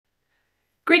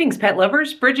Greetings, pet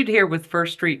lovers. Bridget here with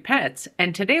First Street Pets,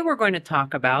 and today we're going to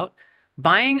talk about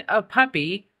buying a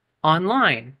puppy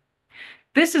online.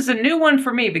 This is a new one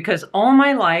for me because all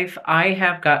my life I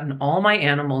have gotten all my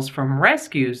animals from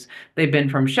rescues. They've been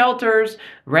from shelters,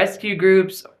 rescue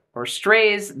groups, or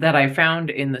strays that I found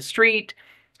in the street.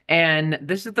 And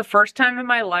this is the first time in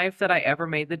my life that I ever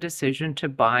made the decision to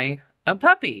buy a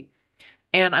puppy.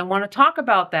 And I want to talk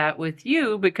about that with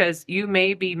you because you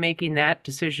may be making that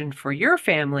decision for your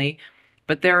family,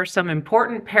 but there are some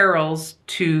important perils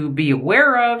to be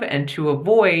aware of and to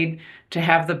avoid to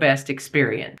have the best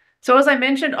experience. So as I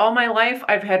mentioned, all my life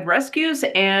I've had rescues,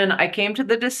 and I came to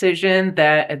the decision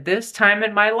that at this time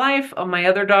in my life, my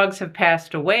other dogs have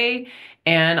passed away,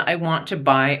 and I want to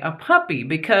buy a puppy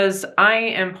because I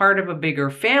am part of a bigger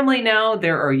family now.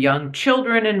 There are young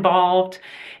children involved.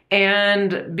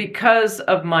 And because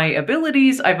of my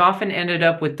abilities, I've often ended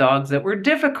up with dogs that were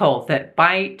difficult, that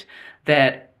bite,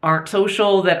 that aren't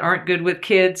social, that aren't good with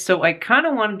kids. So I kind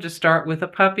of wanted to start with a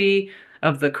puppy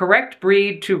of the correct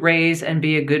breed to raise and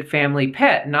be a good family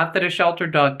pet. Not that a shelter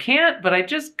dog can't, but I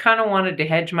just kind of wanted to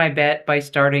hedge my bet by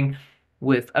starting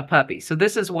with a puppy. So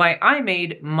this is why I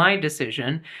made my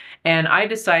decision, and I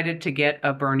decided to get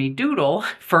a Bernedoodle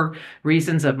for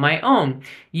reasons of my own.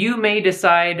 You may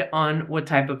decide on what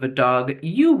type of a dog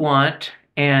you want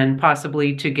and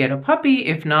possibly to get a puppy,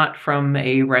 if not from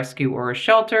a rescue or a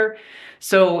shelter.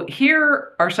 So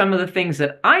here are some of the things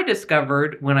that I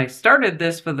discovered when I started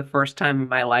this for the first time in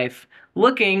my life,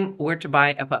 looking where to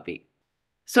buy a puppy.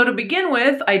 So to begin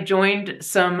with, I joined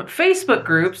some Facebook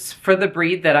groups for the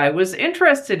breed that I was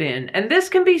interested in. And this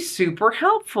can be super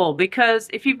helpful because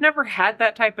if you've never had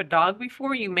that type of dog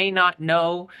before, you may not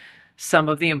know some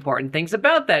of the important things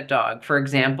about that dog. For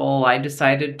example, I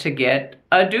decided to get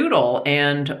a doodle,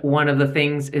 and one of the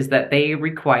things is that they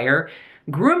require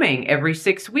grooming every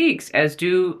 6 weeks, as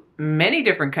do many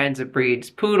different kinds of breeds: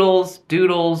 poodles,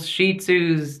 doodles, shih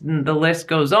tzus, the list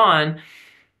goes on.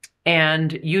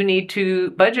 And you need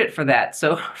to budget for that.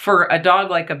 So for a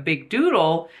dog like a big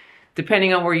doodle,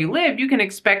 depending on where you live, you can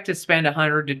expect to spend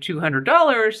 $100 to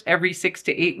 $200 every 6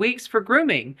 to 8 weeks for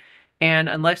grooming. And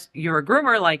unless you're a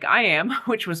groomer like I am,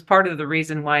 which was part of the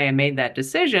reason why I made that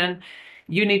decision,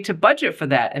 you need to budget for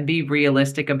that and be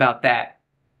realistic about that.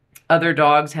 Other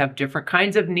dogs have different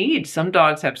kinds of needs. Some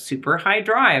dogs have super high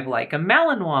drive, like a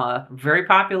Malinois, very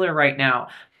popular right now,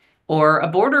 or a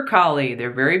border collie.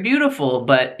 They're very beautiful,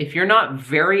 but if you're not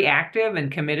very active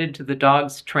and committed to the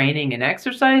dog's training and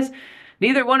exercise,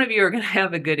 neither one of you are going to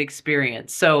have a good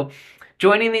experience. So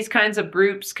joining these kinds of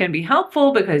groups can be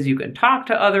helpful because you can talk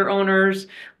to other owners,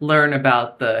 learn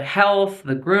about the health,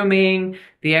 the grooming,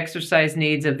 the exercise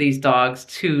needs of these dogs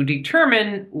to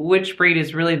determine which breed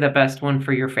is really the best one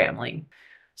for your family.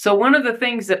 So one of the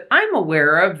things that I'm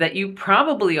aware of that you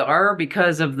probably are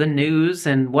because of the news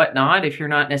and whatnot, if you're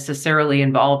not necessarily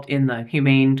involved in the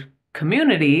humane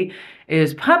community,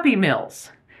 is puppy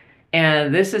mills.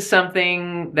 And this is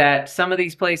something that some of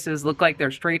these places look like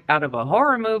they're straight out of a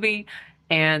horror movie.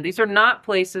 And these are not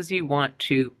places you want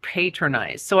to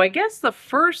patronize. So I guess the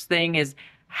first thing is,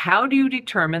 how do you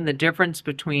determine the difference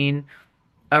between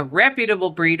a reputable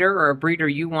breeder or a breeder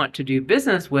you want to do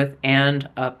business with and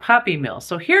a puppy mill?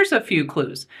 So here's a few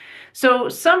clues. So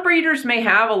some breeders may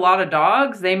have a lot of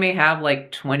dogs. They may have like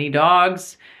 20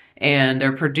 dogs and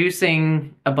they're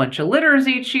producing a bunch of litters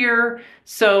each year.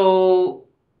 So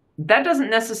that doesn't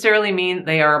necessarily mean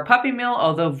they are a puppy mill,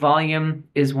 although volume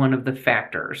is one of the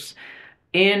factors.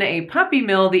 In a puppy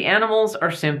mill, the animals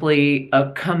are simply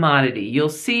a commodity. You'll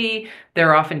see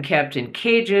they're often kept in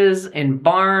cages, in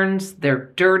barns.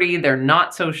 They're dirty, they're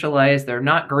not socialized, they're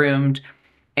not groomed,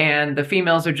 and the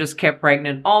females are just kept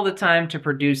pregnant all the time to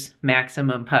produce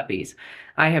maximum puppies.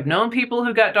 I have known people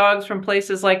who got dogs from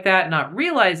places like that, not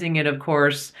realizing it, of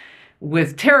course,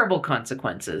 with terrible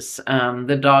consequences.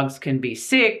 The dogs can be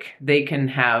sick, they can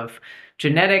have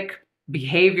genetic,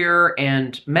 behavior,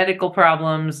 and medical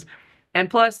problems. And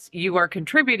plus, you are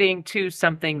contributing to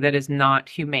something that is not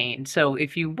humane. So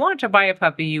if you want to buy a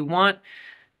puppy, you want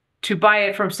to buy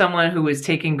it from someone who is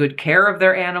taking good care of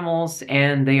their animals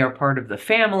and they are part of the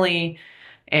family,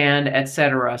 and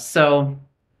etc. So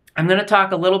I'm going to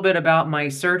talk a little bit about my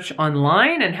search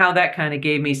online and how that kind of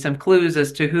gave me some clues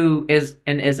as to who is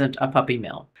and isn't a puppy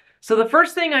mill. So the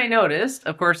first thing I noticed,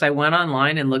 of course, I went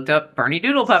online and looked up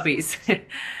Bernedoodle puppies.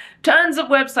 Tons of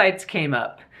websites came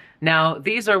up. Now,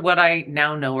 these are what I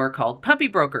now know are called puppy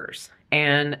brokers.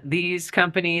 And these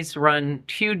companies run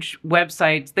huge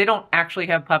websites. They don't actually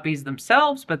have puppies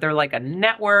themselves, but they're like a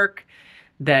network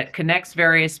that connects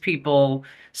various people.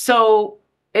 So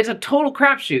it's a total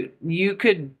crapshoot. You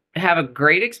could have a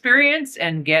great experience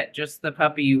and get just the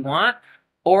puppy you want,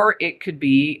 or it could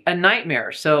be a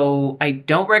nightmare. So I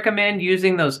don't recommend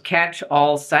using those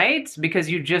catch-all sites because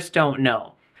you just don't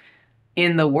know.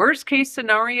 In the worst case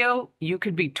scenario, you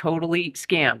could be totally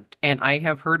scammed. And I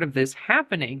have heard of this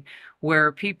happening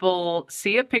where people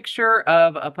see a picture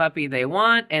of a puppy they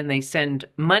want and they send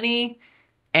money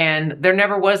and there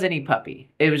never was any puppy.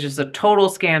 It was just a total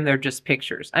scam. They're just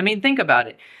pictures. I mean, think about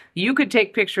it. You could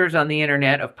take pictures on the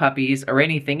internet of puppies or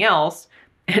anything else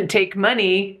and take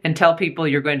money and tell people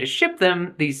you're going to ship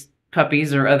them these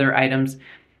puppies or other items,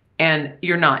 and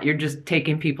you're not. You're just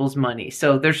taking people's money.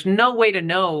 So there's no way to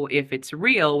know if it's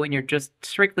real when you're just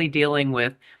strictly dealing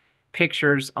with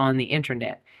pictures on the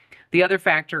internet. The other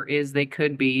factor is they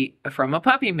could be from a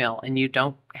puppy mill, and you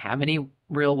don't have any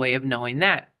real way of knowing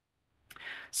that.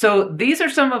 So these are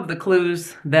some of the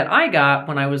clues that I got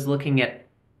when I was looking at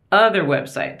other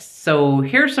websites. So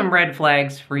here's some red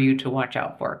flags for you to watch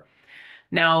out for.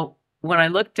 Now, when I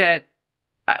looked at,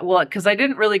 well, because I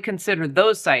didn't really consider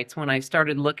those sites when I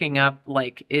started looking up,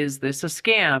 like, is this a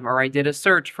scam? Or I did a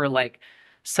search for like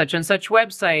such and such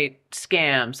website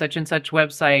scam, such and such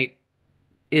website,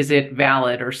 is it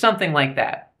valid, or something like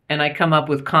that. And I come up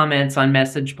with comments on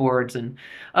message boards and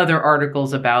other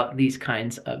articles about these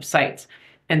kinds of sites.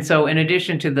 And so in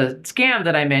addition to the scam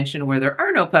that I mentioned where there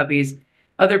are no puppies,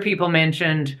 other people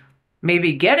mentioned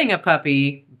maybe getting a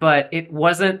puppy, but it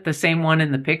wasn't the same one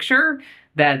in the picture,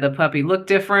 that the puppy looked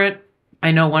different.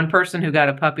 I know one person who got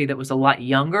a puppy that was a lot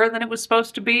younger than it was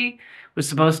supposed to be. It was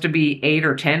supposed to be 8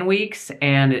 or 10 weeks,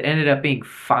 and it ended up being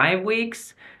 5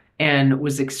 weeks and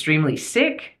was extremely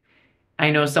sick. I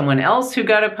know someone else who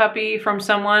got a puppy from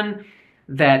someone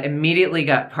that immediately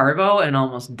got parvo and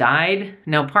almost died.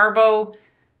 Now, parvo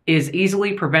is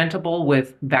easily preventable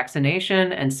with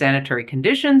vaccination and sanitary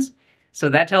conditions. So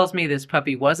that tells me this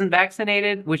puppy wasn't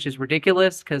vaccinated, which is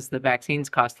ridiculous because the vaccines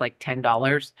cost like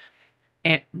 $10,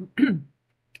 and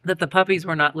that the puppies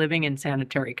were not living in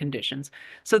sanitary conditions.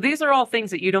 So these are all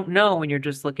things that you don't know when you're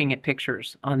just looking at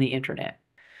pictures on the internet.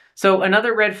 So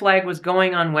another red flag was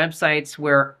going on websites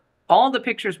where all the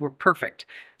pictures were perfect.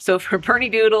 So for Bernie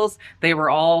Doodles, they were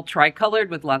all tricolored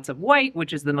with lots of white,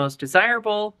 which is the most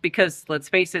desirable because, let's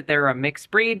face it, they're a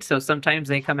mixed breed. So sometimes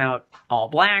they come out all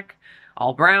black,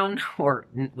 all brown, or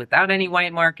without any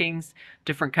white markings,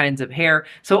 different kinds of hair.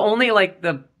 So only like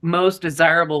the most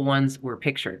desirable ones were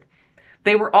pictured.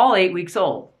 They were all 8 weeks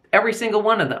old, every single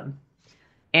one of them.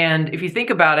 And if you think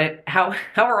about it, how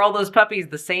are all those puppies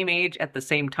the same age at the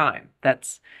same time?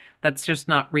 That's just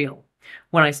not real.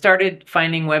 When I started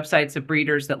finding websites of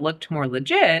breeders that looked more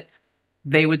legit,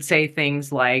 they would say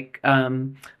things like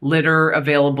litter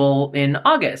available in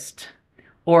August,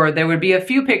 or there would be a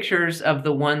few pictures of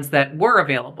the ones that were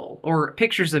available, or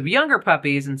pictures of younger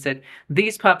puppies and said,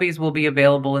 these puppies will be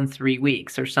available in 3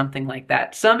 weeks, or something like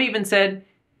that. Some even said,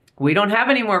 we don't have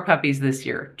any more puppies this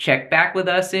year. Check back with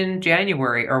us in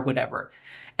January or whatever.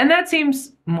 And that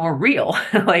seems more real.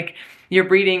 Like you're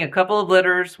breeding a couple of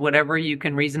litters, whatever you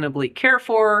can reasonably care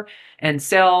for and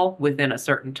sell within a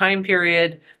certain time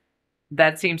period.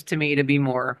 That seems to me to be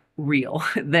more real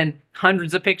than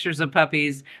hundreds of pictures of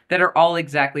puppies that are all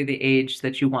exactly the age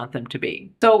that you want them to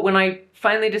be. So when I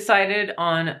finally decided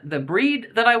on the breed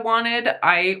that I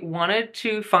wanted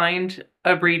to find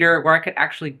a breeder where I could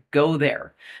actually go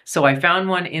there. So I found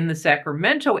one in the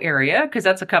Sacramento area because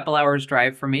that's a couple hours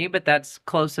drive for me, but that's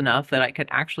close enough that I could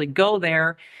actually go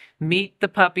there, meet the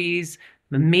puppies,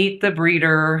 meet the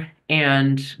breeder,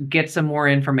 and get some more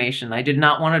information. I did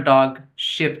not want a dog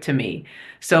shipped to me.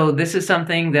 So this is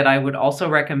something that I would also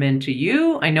recommend to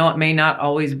you. I know it may not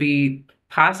always be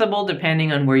possible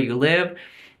depending on where you live,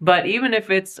 but even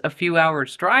if it's a few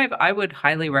hours drive, I would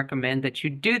highly recommend that you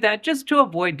do that just to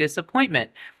avoid disappointment.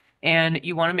 And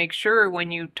you want to make sure when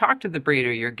you talk to the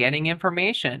breeder, you're getting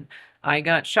information. I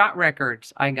got shot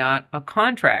records. I got a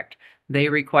contract. They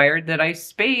required that I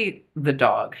spay the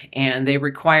dog, and they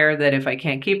require that if I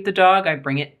can't keep the dog, I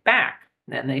bring it back.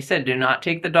 And they said, do not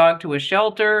take the dog to a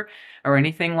shelter or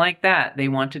anything like that. They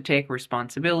want to take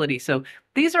responsibility. So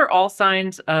these are all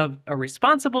signs of a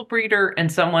responsible breeder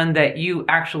and someone that you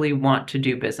actually want to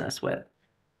do business with.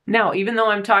 Now, even though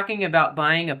I'm talking about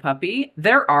buying a puppy,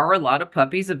 there are a lot of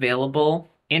puppies available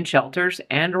in shelters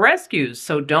and rescues.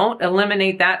 So don't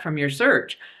eliminate that from your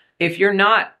search. If you're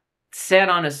not set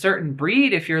on a certain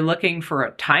breed, if you're looking for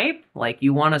a type, like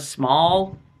you want a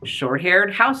small,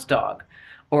 short-haired house dog,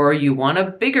 or you want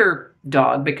a bigger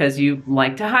dog because you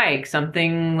like to hike,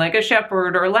 something like a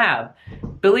shepherd or lab.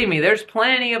 Believe me, there's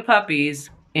plenty of puppies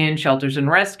in shelters and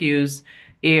rescues,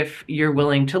 if you're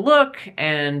willing to look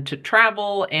and to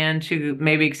travel and to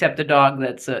maybe accept a dog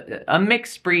that's a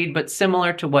mixed breed, but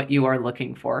similar to what you are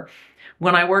looking for.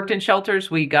 When I worked in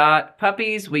shelters, we got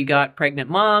puppies, we got pregnant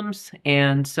moms,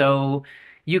 and so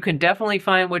you can definitely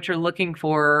find what you're looking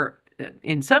for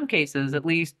in some cases, at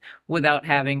least, without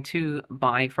having to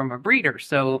buy from a breeder.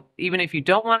 So even if you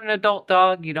don't want an adult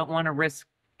dog, you don't want to risk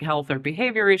health or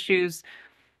behavior issues,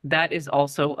 that is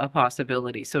also a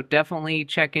possibility. So definitely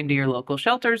check into your local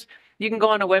shelters. You can go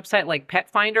on a website like Pet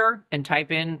Finder and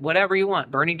type in whatever you want,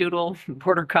 Bernie Doodle,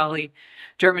 Border Collie,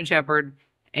 German Shepherd,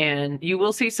 and you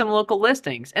will see some local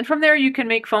listings. And from there, you can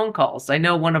make phone calls. I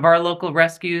know one of our local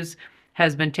rescues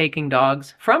has been taking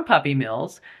dogs from puppy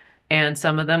mills, and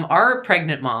some of them are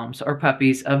pregnant moms or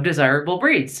puppies of desirable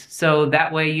breeds. So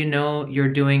that way, you know you're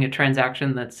doing a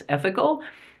transaction that's ethical,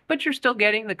 but you're still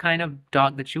getting the kind of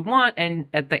dog that you want and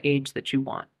at the age that you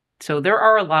want. So there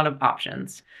are a lot of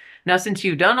options. Now, since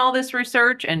you've done all this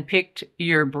research and picked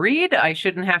your breed, I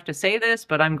shouldn't have to say this,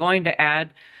 but I'm going to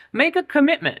add, make a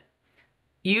commitment.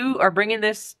 You are bringing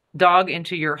this dog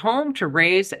into your home to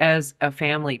raise as a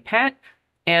family pet.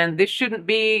 And this shouldn't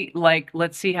be like,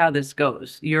 let's see how this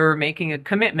goes. You're making a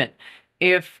commitment.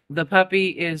 If the puppy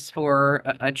is for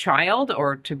a child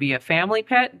or to be a family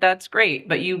pet, that's great.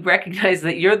 But you recognize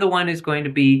that you're the one who's going to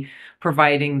be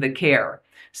providing the care.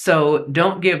 So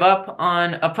don't give up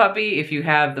on a puppy if you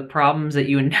have the problems that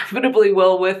you inevitably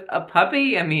will with a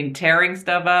puppy. I mean, tearing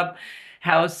stuff up,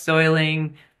 house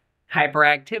soiling,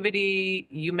 hyperactivity.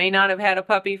 You may not have had a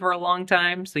puppy for a long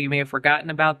time, so you may have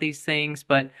forgotten about these things,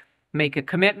 but make a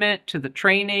commitment to the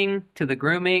training, to the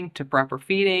grooming, to proper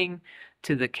feeding,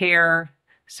 to the care,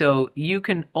 so you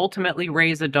can ultimately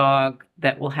raise a dog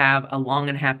that will have a long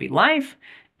and happy life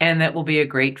and that will be a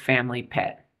great family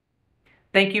pet.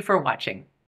 Thank you for watching.